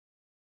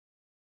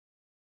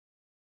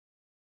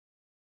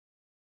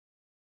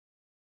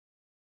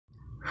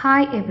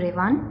Hi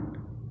everyone.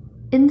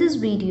 In this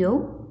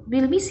video,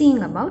 we'll be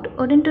seeing about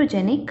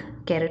odontogenic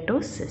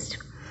keratocyst.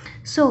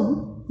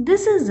 So,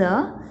 this is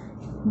a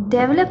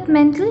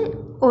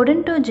developmental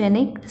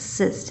odontogenic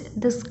cyst.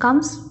 This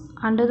comes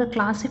under the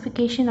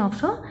classification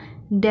of a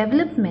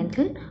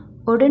developmental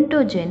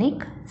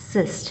odontogenic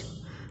cyst.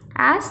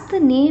 As the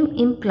name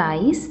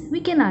implies, we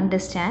can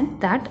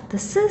understand that the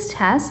cyst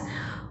has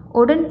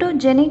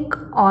odontogenic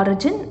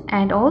origin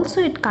and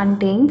also it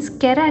contains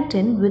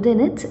keratin within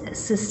its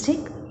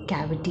cystic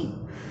cavity.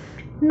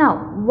 Now,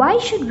 why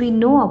should we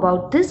know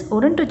about this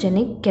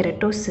odontogenic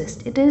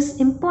keratocyst? It is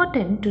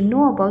important to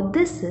know about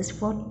this cyst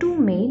for two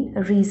main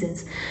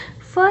reasons.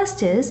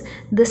 First is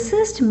the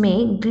cyst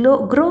may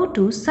grow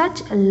to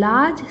such a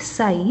large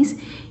size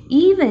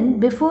even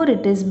before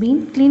it has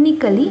been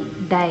clinically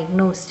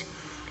diagnosed.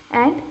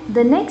 And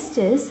the next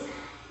is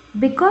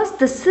because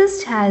the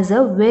cyst has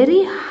a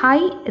very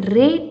high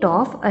rate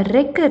of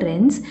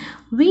recurrence,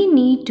 we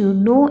need to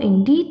know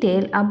in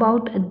detail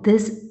about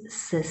this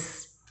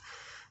cyst.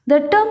 The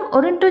term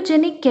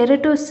odontogenic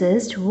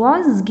keratocyst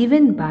was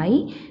given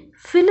by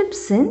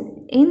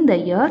Philipson in the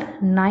year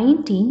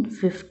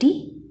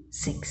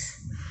 1956.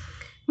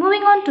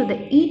 Moving on to the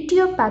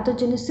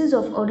etiopathogenesis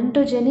of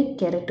odontogenic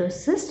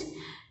keratocyst,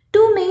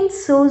 two main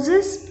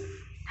sources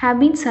have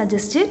been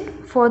suggested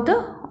for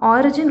the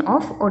origin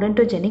of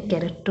odontogenic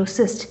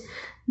keratocyst.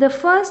 The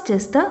first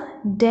is the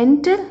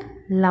dental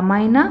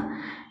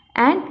lamina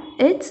and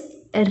its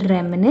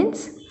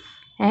remnants,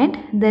 and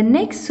the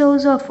next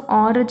source of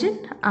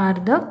origin are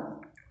the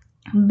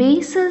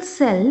basal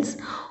cells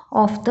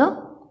of the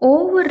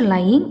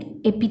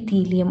overlying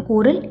epithelium,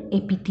 oral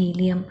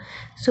epithelium.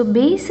 So,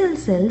 basal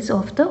cells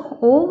of the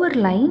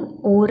overlying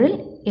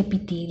oral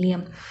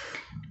epithelium.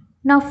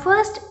 Now,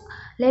 first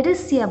let us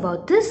see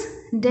about this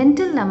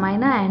dental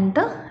lamina and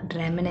the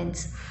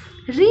remnants.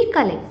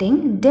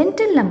 Recollecting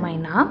dental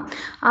lamina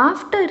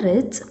after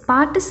its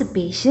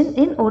participation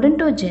in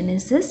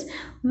odontogenesis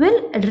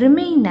will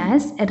remain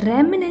as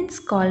remnants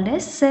called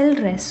as cell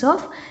rests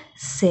of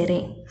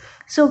Shree.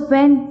 So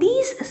when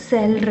these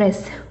cell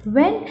rests,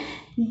 when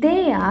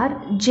they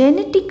are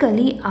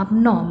genetically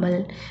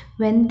abnormal,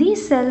 when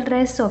these cell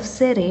rests of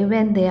Shree,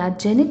 when they are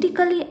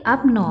genetically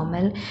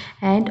abnormal,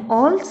 and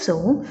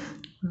also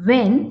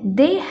when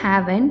they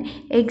have an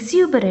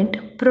exuberant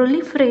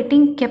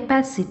proliferating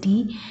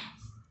capacity,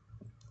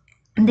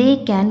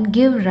 they can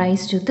give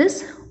rise to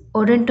this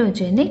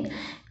odontogenic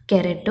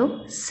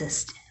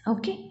keratocyst.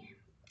 Okay.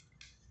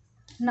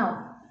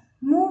 Now,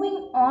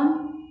 moving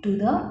on to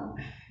the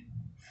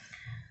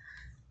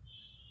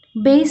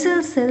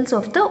basal cells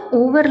of the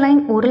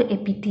overlying oral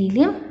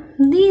epithelium.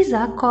 These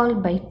are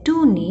called by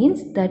two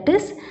names, that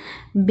is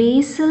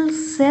basal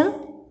cell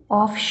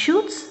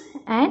offshoots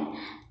and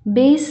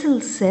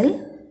basal cell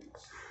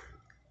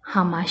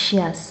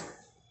hamartias.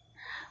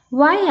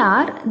 Why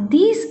are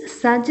these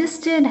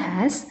suggested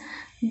as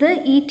the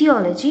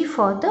etiology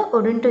for the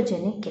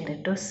odontogenic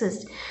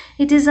keratocyst?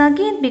 It is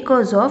again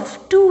because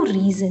of two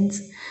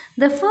reasons.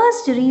 The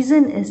first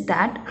reason is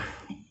that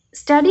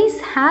studies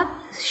have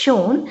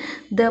shown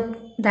that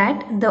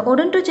the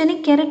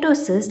odontogenic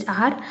keratocysts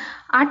are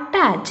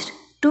attached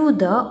to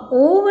the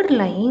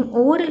overlying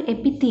oral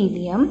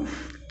epithelium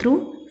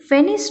through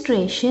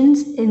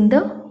fenestrations in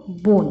the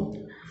bone.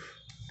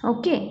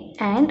 Okay,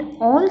 and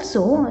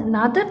also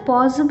another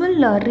possible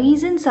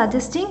reason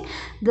suggesting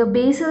the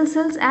basal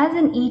cells as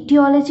an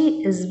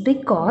etiology is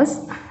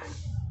because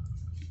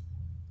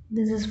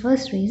this is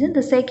first reason.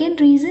 The second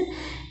reason,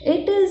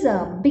 it is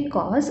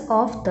because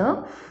of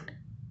the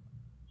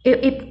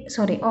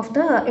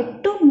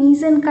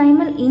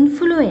ectomesenchymal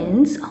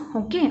influence,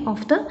 okay,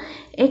 of the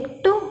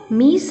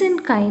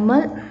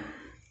ectomesenchymal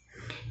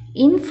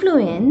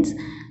influence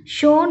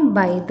shown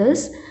by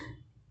this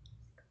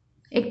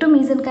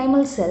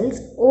ectomesenchymal cells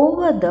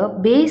over the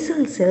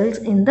basal cells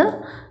in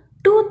the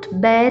tooth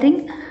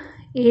bearing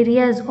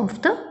areas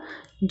of the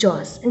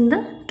jaws,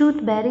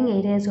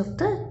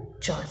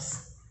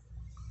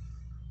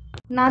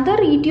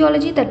 Another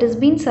etiology that has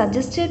been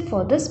suggested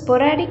for the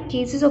sporadic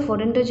cases of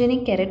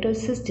odontogenic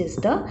keratocyst is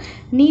the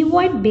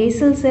nevoid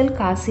basal cell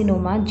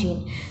carcinoma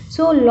gene.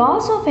 So,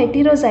 loss of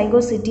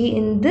heterozygosity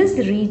in this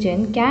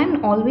region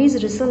can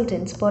always result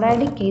in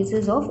sporadic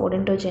cases of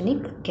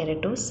odontogenic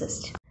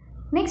keratocyst.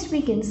 Next,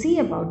 we can see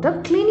about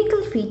the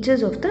clinical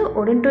features of the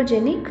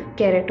odontogenic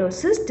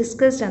keratocyst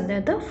discussed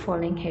under the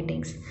following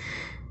headings.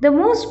 The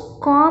most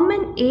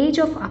common age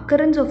of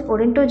occurrence of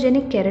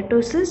odontogenic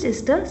keratocyst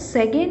is the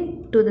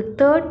second to the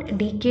third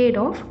decade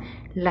of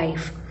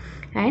life,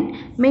 and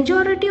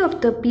majority of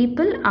the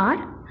people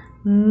are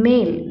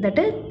male, that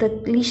is the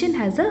lesion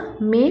has a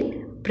male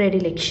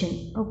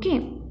predilection.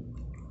 Okay.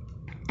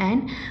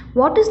 And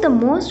what is the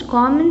most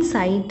common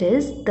site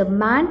is the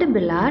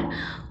mandibular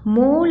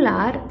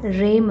molar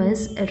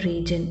ramus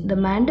region, the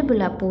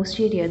mandibular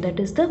posterior, that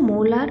is the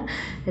molar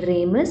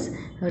ramus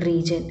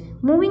region.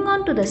 Moving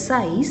on to the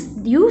size,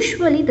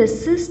 usually the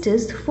cyst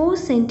is 4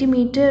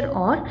 cm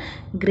or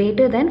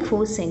greater than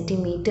 4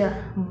 cm,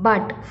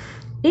 but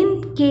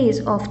In case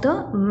of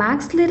the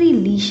maxillary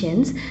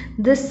lesions,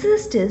 the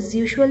cyst is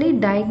usually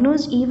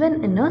diagnosed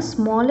even in a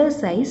smaller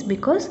size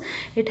because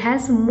it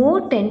has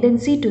more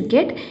tendency to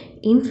get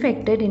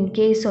infected in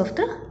case of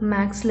the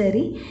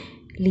maxillary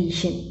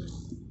lesion.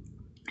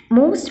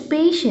 Most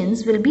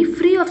patients will be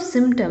free of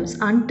symptoms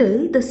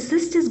until the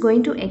cyst is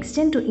going to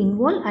extend to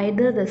involve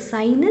either the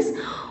sinus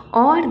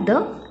or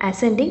the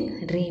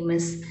ascending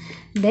ramus.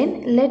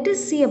 Then let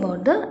us see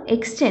about the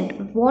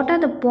extent. What are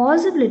the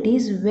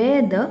possibilities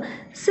where the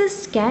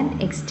cyst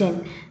can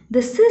extend?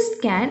 The cyst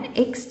can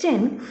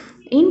extend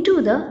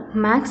into the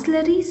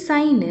maxillary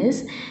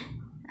sinus,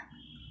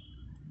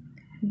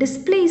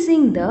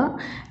 displacing the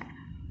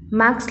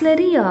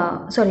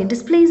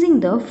displacing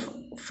the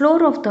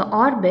floor of the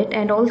orbit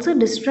and also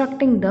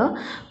destructing the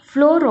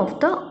floor of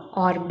the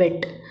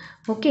orbit.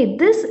 Okay,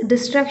 this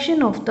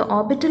destruction of the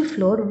orbital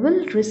floor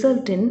will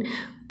result in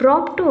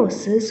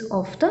proptosis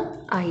of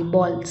the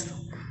eyeballs.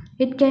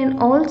 It can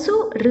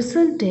also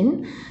result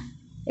in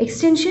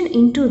extension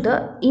into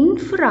the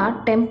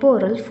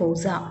infratemporal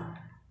fossa,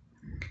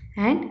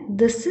 and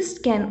the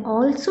cyst can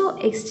also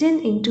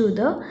extend into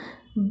the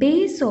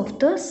base of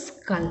the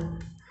skull,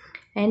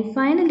 and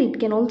finally it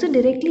can also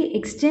directly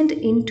extend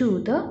into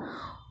the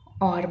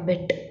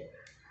orbit.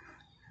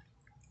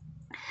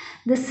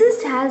 The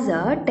cyst has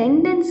a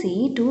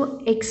tendency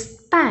to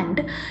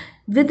expand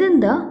within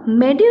the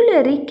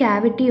medullary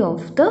cavity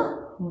of the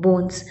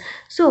bones.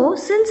 So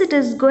since it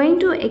is going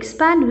to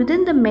expand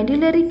within the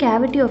medullary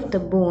cavity of the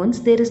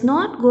bones, there is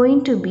not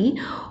going to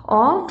be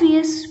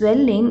obvious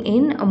swelling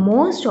in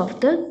most of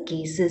the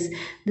cases.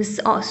 This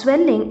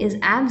swelling is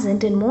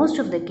absent in most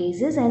of the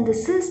cases, and the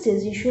cyst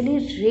is usually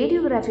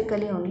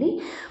radiographically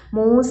only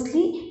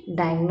mostly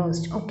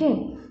diagnosed.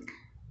 Okay.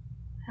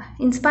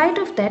 In spite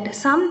of that,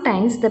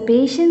 sometimes the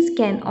patients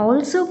can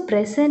also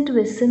present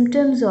with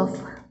symptoms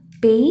of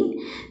pain,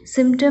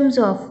 symptoms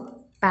of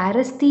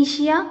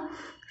paresthesia,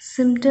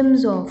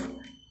 symptoms of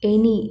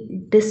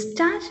any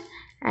discharge,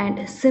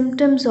 and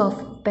symptoms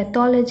of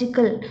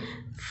pathological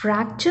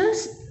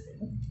fractures,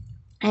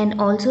 and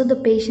also the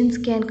patients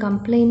can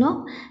complain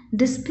of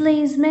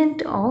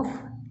displacement of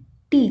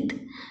teeth.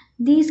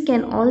 These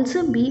can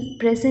also be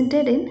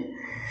presented in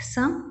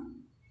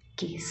some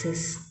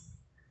cases.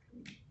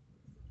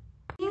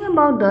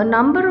 About the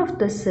number of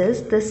the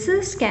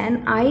cyst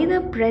can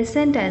either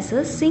present as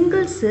a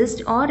single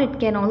cyst or it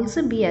can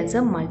also be as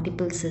a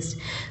multiple cyst.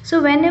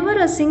 So whenever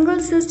a single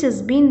cyst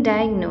is being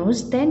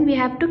diagnosed, then we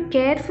have to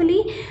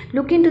carefully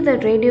look into the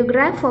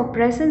radiograph for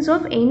presence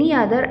of any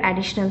other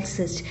additional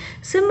cyst.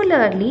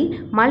 Similarly,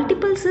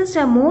 multiple cysts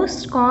are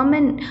most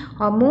common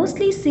or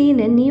mostly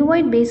seen in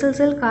nevoid basal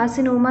cell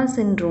carcinoma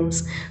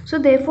syndromes. So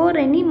therefore,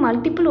 any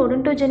multiple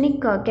odontogenic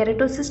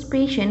keratocyst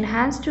patient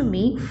has to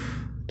be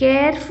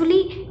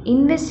carefully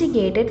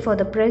investigated for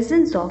the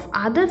presence of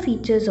other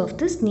features of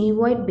this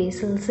nevoid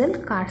basal cell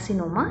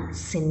carcinoma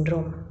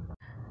syndrome.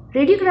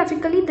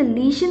 Radiographically, the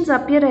lesions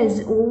appear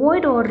as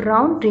ovoid or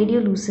round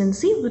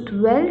radiolucency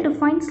with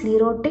well-defined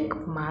sclerotic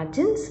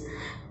margins.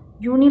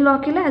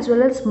 Unilocular as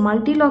well as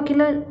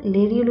multilocular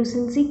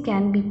radiolucency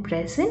can be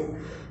present.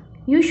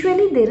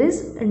 Usually, there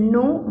is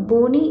no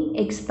bony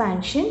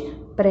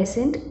expansion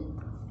present